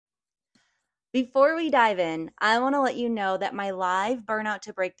Before we dive in, I want to let you know that my live Burnout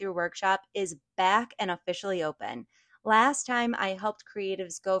to Breakthrough workshop is back and officially open. Last time, I helped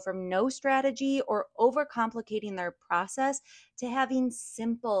creatives go from no strategy or overcomplicating their process to having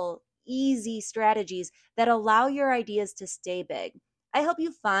simple, easy strategies that allow your ideas to stay big. I help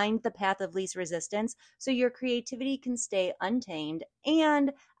you find the path of least resistance so your creativity can stay untamed,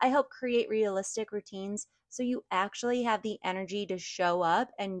 and I help create realistic routines so you actually have the energy to show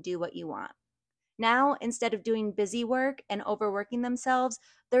up and do what you want. Now, instead of doing busy work and overworking themselves,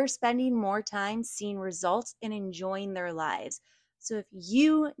 they're spending more time seeing results and enjoying their lives. So if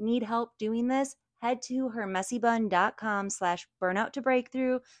you need help doing this, head to hermessybun.com/burnout to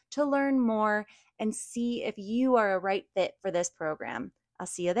breakthrough to learn more and see if you are a right fit for this program. I'll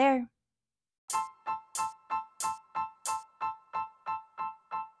see you there.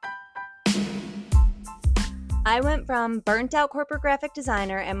 I went from burnt out corporate graphic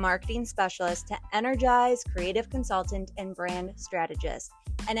designer and marketing specialist to energized creative consultant and brand strategist.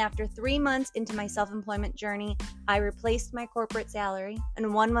 And after 3 months into my self-employment journey, I replaced my corporate salary,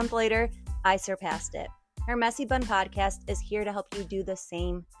 and 1 month later, I surpassed it. Her Messy Bun podcast is here to help you do the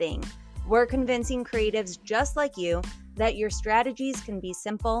same thing. We're convincing creatives just like you that your strategies can be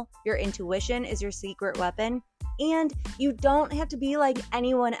simple, your intuition is your secret weapon, and you don't have to be like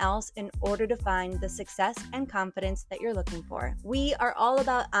anyone else in order to find the success and confidence that you're looking for. We are all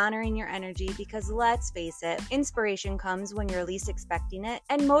about honoring your energy because let's face it, inspiration comes when you're least expecting it,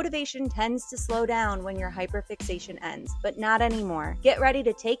 and motivation tends to slow down when your hyperfixation ends, but not anymore. Get ready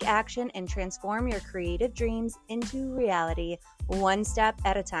to take action and transform your creative dreams into reality, one step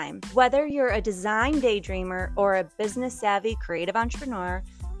at a time. Whether you're a design daydreamer or a business-savvy creative entrepreneur,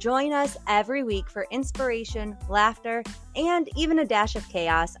 join us every week for inspiration, laughter, and even a dash of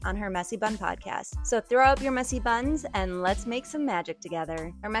chaos on Her Messy Bun podcast. So throw up your messy buns and let's make some magic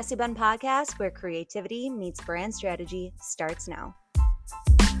together. Her Messy Bun podcast, where creativity meets brand strategy, starts now.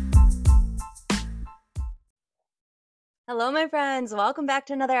 Hello, my friends. Welcome back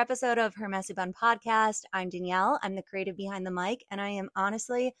to another episode of Her Messy Bun podcast. I'm Danielle. I'm the creative behind the mic, and I am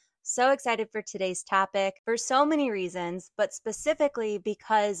honestly so excited for today's topic for so many reasons, but specifically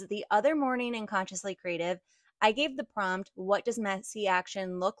because the other morning in Consciously Creative, I gave the prompt, what does messy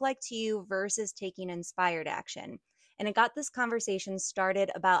action look like to you versus taking inspired action? And it got this conversation started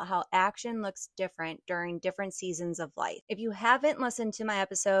about how action looks different during different seasons of life. If you haven't listened to my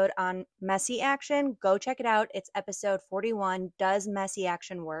episode on messy action, go check it out. It's episode 41, Does Messy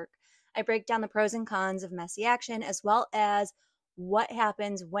Action Work? I break down the pros and cons of messy action as well as what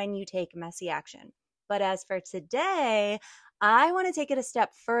happens when you take messy action. But as for today, I want to take it a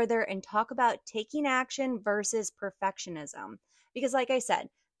step further and talk about taking action versus perfectionism. Because like I said,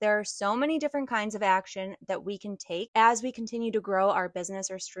 there are so many different kinds of action that we can take as we continue to grow our business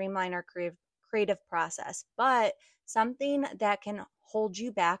or streamline our creative process. But something that can hold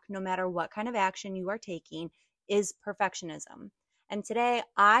you back no matter what kind of action you are taking is perfectionism. And today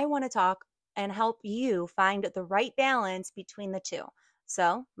I want to talk and help you find the right balance between the two.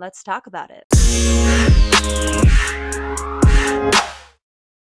 So let's talk about it.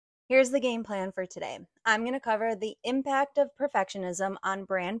 Here's the game plan for today. I'm going to cover the impact of perfectionism on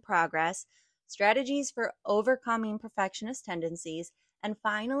brand progress, strategies for overcoming perfectionist tendencies, and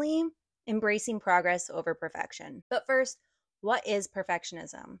finally, embracing progress over perfection. But first, what is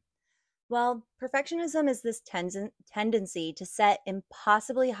perfectionism? Well, perfectionism is this tendency to set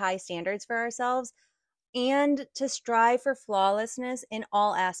impossibly high standards for ourselves and to strive for flawlessness in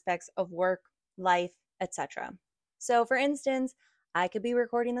all aspects of work, life, etc. So, for instance, I could be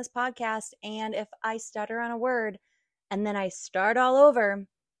recording this podcast, and if I stutter on a word and then I start all over,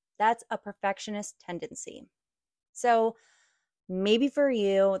 that's a perfectionist tendency. So, maybe for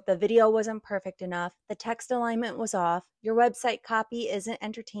you, the video wasn't perfect enough, the text alignment was off, your website copy isn't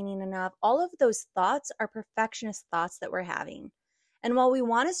entertaining enough. All of those thoughts are perfectionist thoughts that we're having. And while we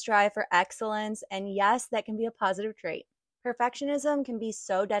want to strive for excellence, and yes, that can be a positive trait, perfectionism can be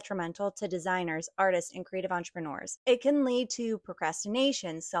so detrimental to designers, artists, and creative entrepreneurs. It can lead to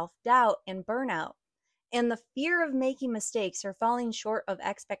procrastination, self-doubt, and burnout. And the fear of making mistakes or falling short of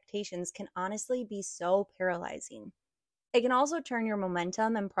expectations can honestly be so paralyzing. It can also turn your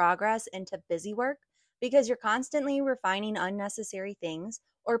momentum and progress into busy work because you're constantly refining unnecessary things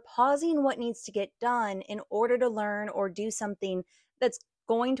or pausing what needs to get done in order to learn or do something that's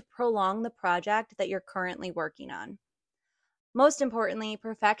going to prolong the project that you're currently working on. Most importantly,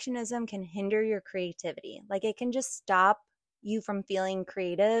 perfectionism can hinder your creativity. Like, it can just stop you from feeling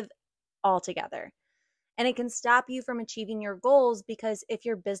creative altogether. And it can stop you from achieving your goals because if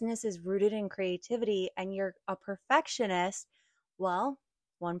your business is rooted in creativity and you're a perfectionist, well,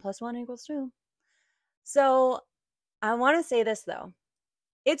 1 plus 1 equals 2. So I want to say this though.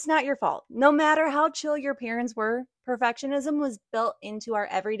 It's not your fault. No matter how chill your parents were, perfectionism was built into our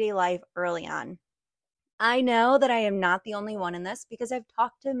everyday life early on. I know that I am not the only one in this because I've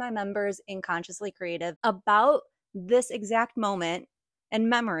talked to my members in Consciously Creative about this exact moment and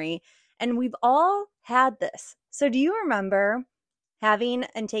memory, and we've all had this. So, do you remember having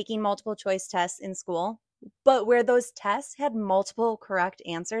and taking multiple choice tests in school, but where those tests had multiple correct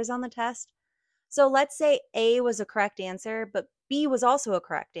answers on the test? So, let's say A was a correct answer, but B was also a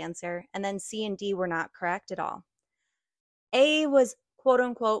correct answer, and then C and D were not correct at all. A was quote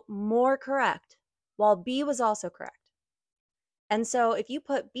unquote more correct, while B was also correct. And so if you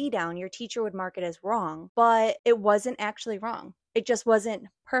put B down, your teacher would mark it as wrong, but it wasn't actually wrong. It just wasn't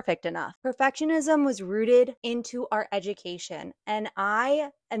perfect enough. Perfectionism was rooted into our education. And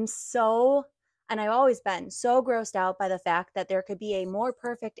I've always been so grossed out by the fact that there could be a more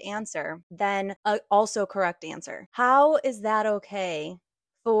perfect answer than a also correct answer. How is that okay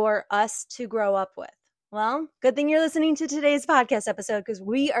for us to grow up with? Well, good thing you're listening to today's podcast episode because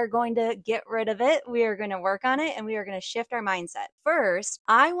we are going to get rid of it. We are going to work on it and we are going to shift our mindset. First,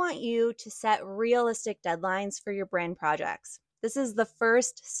 I want you to set realistic deadlines for your brand projects. This is the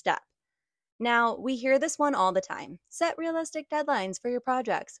first step. Now, we hear this one all the time. Set realistic deadlines for your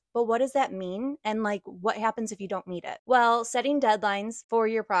projects. But what does that mean? And what happens if you don't meet it? Well, setting deadlines for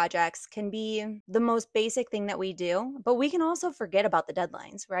your projects can be the most basic thing that we do, but we can also forget about the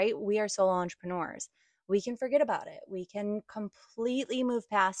deadlines, right? We are solo entrepreneurs. We can forget about it. We can completely move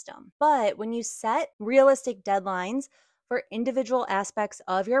past them. But when you set realistic deadlines for individual aspects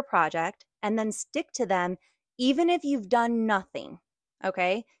of your project and then stick to them, even if you've done nothing,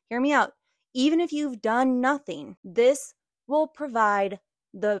 okay? Hear me out. Even if you've done nothing, this will provide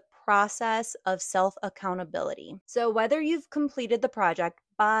the process of self-accountability. So whether you've completed the project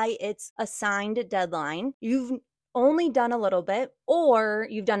by its assigned deadline, you've only done a little bit, or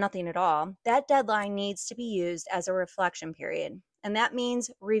you've done nothing at all, that deadline needs to be used as a reflection period. And that means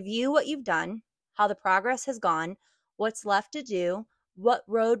review what you've done, how the progress has gone, what's left to do, what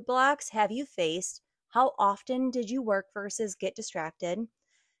roadblocks have you faced, how often did you work versus get distracted,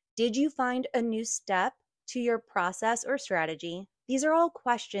 did you find a new step to your process or strategy? These are all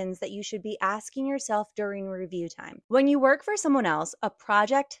questions that you should be asking yourself during review time. When you work for someone else, a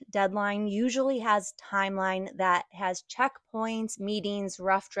project deadline usually has timeline that has checkpoints, meetings,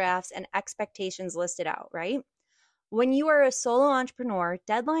 rough drafts, and expectations listed out, right? When you are a solo entrepreneur,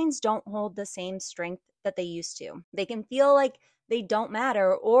 deadlines don't hold the same strength that they used to. They can feel like they don't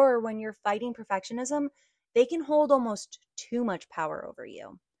matter, or when you're fighting perfectionism, they can hold almost too much power over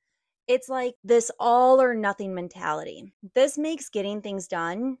you. It's like this all or nothing mentality. This makes getting things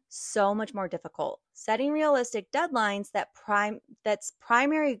done so much more difficult. Setting realistic deadlines that's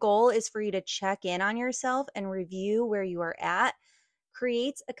primary goal is for you to check in on yourself and review where you are at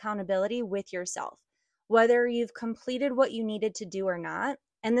creates accountability with yourself, whether you've completed what you needed to do or not.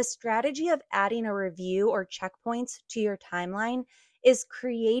 And the strategy of adding a review or checkpoints to your timeline is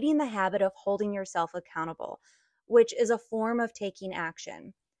creating the habit of holding yourself accountable, which is a form of taking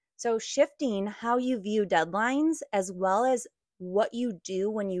action. So shifting how you view deadlines as well as what you do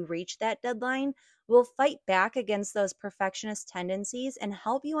when you reach that deadline will fight back against those perfectionist tendencies and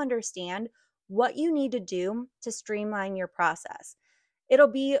help you understand what you need to do to streamline your process. It'll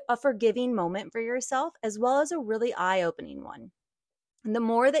be a forgiving moment for yourself as well as a really eye-opening one. And the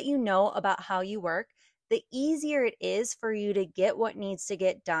more that you know about how you work, the easier it is for you to get what needs to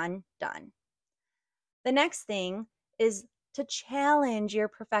get done. The next thing is to challenge your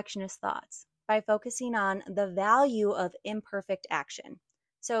perfectionist thoughts by focusing on the value of imperfect action.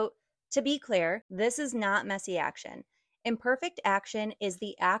 So, to be clear, this is not messy action. Imperfect action is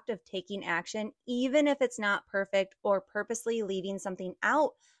the act of taking action, even if it's not perfect or purposely leaving something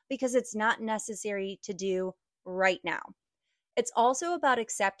out because it's not necessary to do right now. It's also about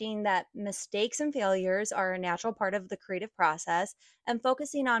accepting that mistakes and failures are a natural part of the creative process and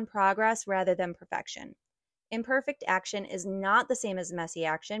focusing on progress rather than perfection. Imperfect action is not the same as messy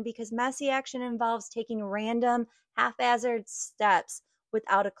action because messy action involves taking random, haphazard steps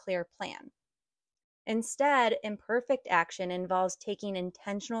without a clear plan. Instead, imperfect action involves taking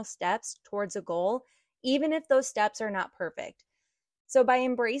intentional steps towards a goal, even if those steps are not perfect. So by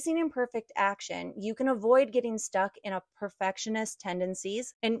embracing imperfect action, you can avoid getting stuck in a perfectionist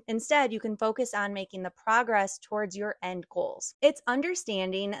tendencies, and instead you can focus on making the progress towards your end goals. It's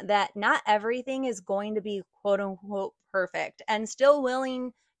understanding that not everything is going to be quote unquote perfect and still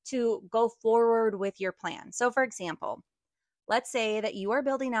willing to go forward with your plan. So for example, let's say that you are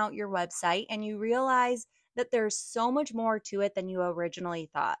building out your website and you realize that there's so much more to it than you originally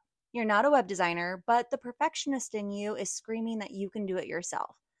thought. You're not a web designer, but the perfectionist in you is screaming that you can do it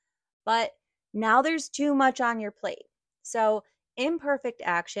yourself. But now there's too much on your plate. So, imperfect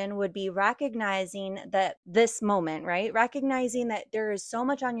action would be recognizing that this moment, right? Recognizing that there is so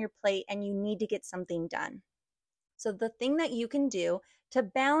much on your plate and you need to get something done. So, the thing that you can do to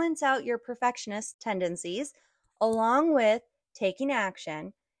balance out your perfectionist tendencies along with taking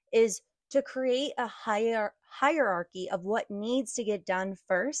action is to create a hierarchy of what needs to get done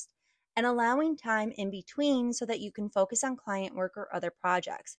first and allowing time in between so that you can focus on client work or other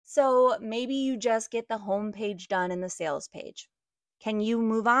projects. So, maybe you just get the home page done and the sales page. Can you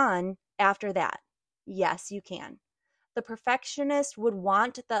move on after that? Yes, you can. The perfectionist would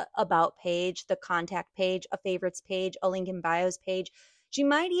want the about page, the contact page, a favorites page, a link in bios page. She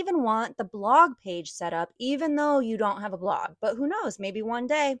might even want the blog page set up, even though you don't have a blog. But who knows, maybe one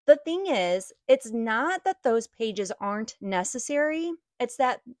day. The thing is, it's not that those pages aren't necessary, it's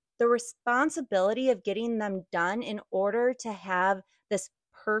that the responsibility of getting them done in order to have this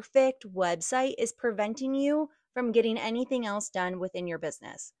perfect website is preventing you from getting anything else done within your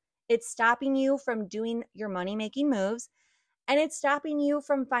business. It's stopping you from doing your money making moves, and it's stopping you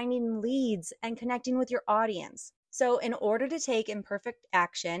from finding leads and connecting with your audience. So, in order to take imperfect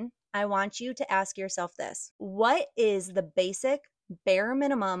action, I want you to ask yourself this: what is the basic bare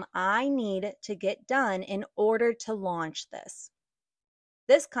minimum I need to get done in order to launch this?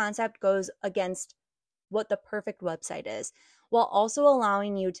 This concept goes against what the perfect website is, while also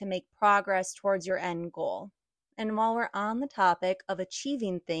allowing you to make progress towards your end goal. And while we're on the topic of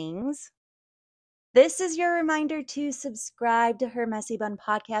achieving things, this is your reminder to subscribe to Her Messy Bun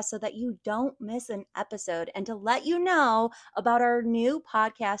podcast so that you don't miss an episode and to let you know about our new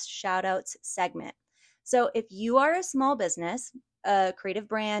podcast shoutouts segment. So if you are a small business, a creative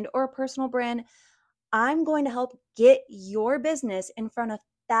brand, or a personal brand, I'm going to help get your business in front of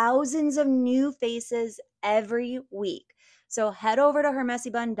thousands of new faces every week. So head over to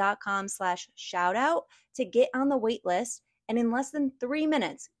hermessybun.com/shoutout to get on the wait list. And in less than 3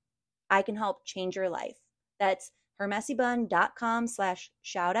 minutes, I can help change your life. That's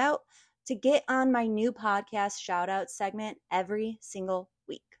hermessybun.com/shoutout to get on my new podcast shoutout segment every single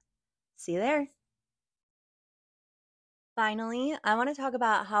week. See you there. Finally, I want to talk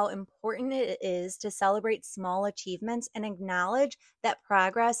about how important it is to celebrate small achievements and acknowledge that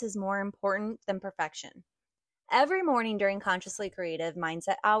progress is more important than perfection. Every morning during Consciously Creative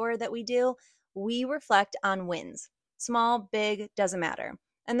Mindset Hour that we do, we reflect on wins. Small, big, doesn't matter.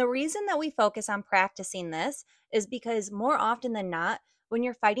 And the reason that we focus on practicing this is because more often than not, when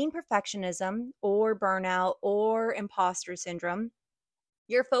you're fighting perfectionism or burnout or imposter syndrome,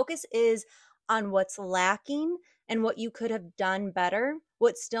 your focus is on what's lacking and what you could have done better,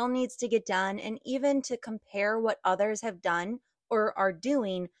 what still needs to get done, and even to compare what others have done or are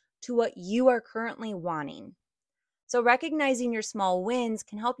doing to what you are currently wanting. So, recognizing your small wins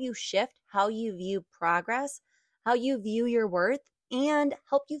can help you shift how you view progress, how you view your worth, and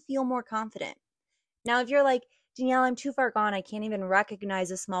help you feel more confident. Now, if you're like, Danielle, I'm too far gone, I can't even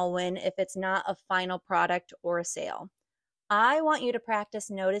recognize a small win if it's not a final product or a sale. I want you to practice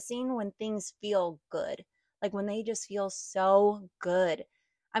noticing when things feel good, like when they just feel so good.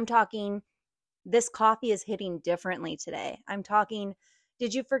 I'm talking, this coffee is hitting differently today. I'm talking,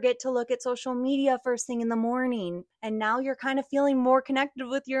 did you forget to look at social media first thing in the morning? And now you're kind of feeling more connected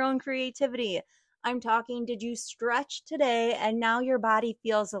with your own creativity. I'm talking, did you stretch today and now your body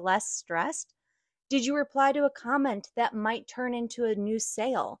feels less stressed? Did you reply to a comment that might turn into a new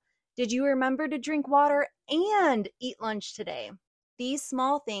sale? Did you remember to drink water and eat lunch today? These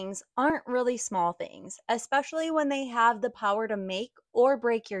small things aren't really small things, especially when they have the power to make or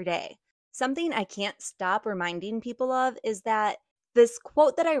break your day. Something I can't stop reminding people of is that this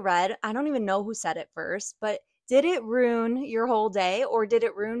quote that I read, I don't even know who said it first, but did it ruin your whole day or did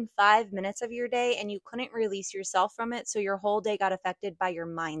it ruin 5 minutes of your day and you couldn't release yourself from it, so your whole day got affected by your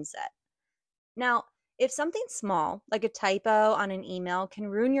mindset? Now, if something small, like a typo on an email, can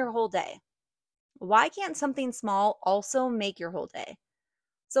ruin your whole day, why can't something small also make your whole day?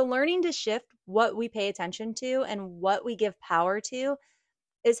 So, learning to shift what we pay attention to and what we give power to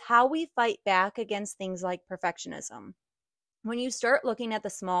is how we fight back against things like perfectionism. When you start looking at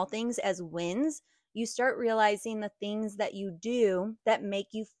the small things as wins, you start realizing the things that you do that make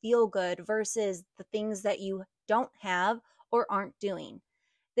you feel good versus the things that you don't have or aren't doing.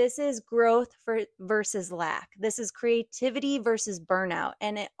 This is growth versus lack. This is creativity versus burnout.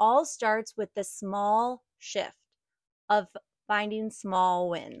 And it all starts with the small shift of finding small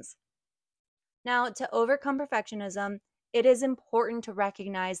wins. Now, to overcome perfectionism, It is important to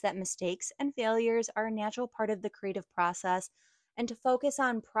recognize that mistakes and failures are a natural part of the creative process and to focus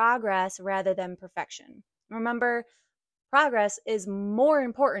on progress rather than perfection. Remember, progress is more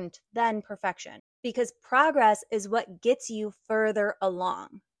important than perfection because progress is what gets you further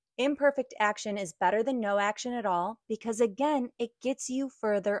along. Imperfect action is better than no action at all because, again, it gets you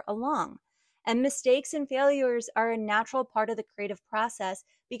further along. And mistakes and failures are a natural part of the creative process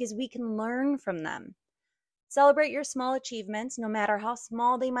because we can learn from them. Celebrate your small achievements, no matter how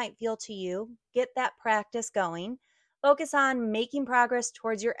small they might feel to you. Get that practice going. Focus on making progress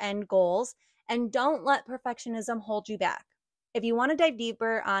towards your end goals, and don't let perfectionism hold you back. If you want to dive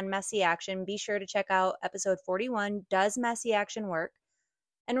deeper on messy action, be sure to check out episode 41, Does Messy Action Work?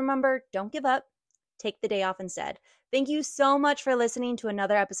 And remember, don't give up. Take the day off instead. Thank you so much for listening to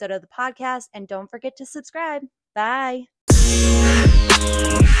another episode of the podcast, and don't forget to subscribe. Bye.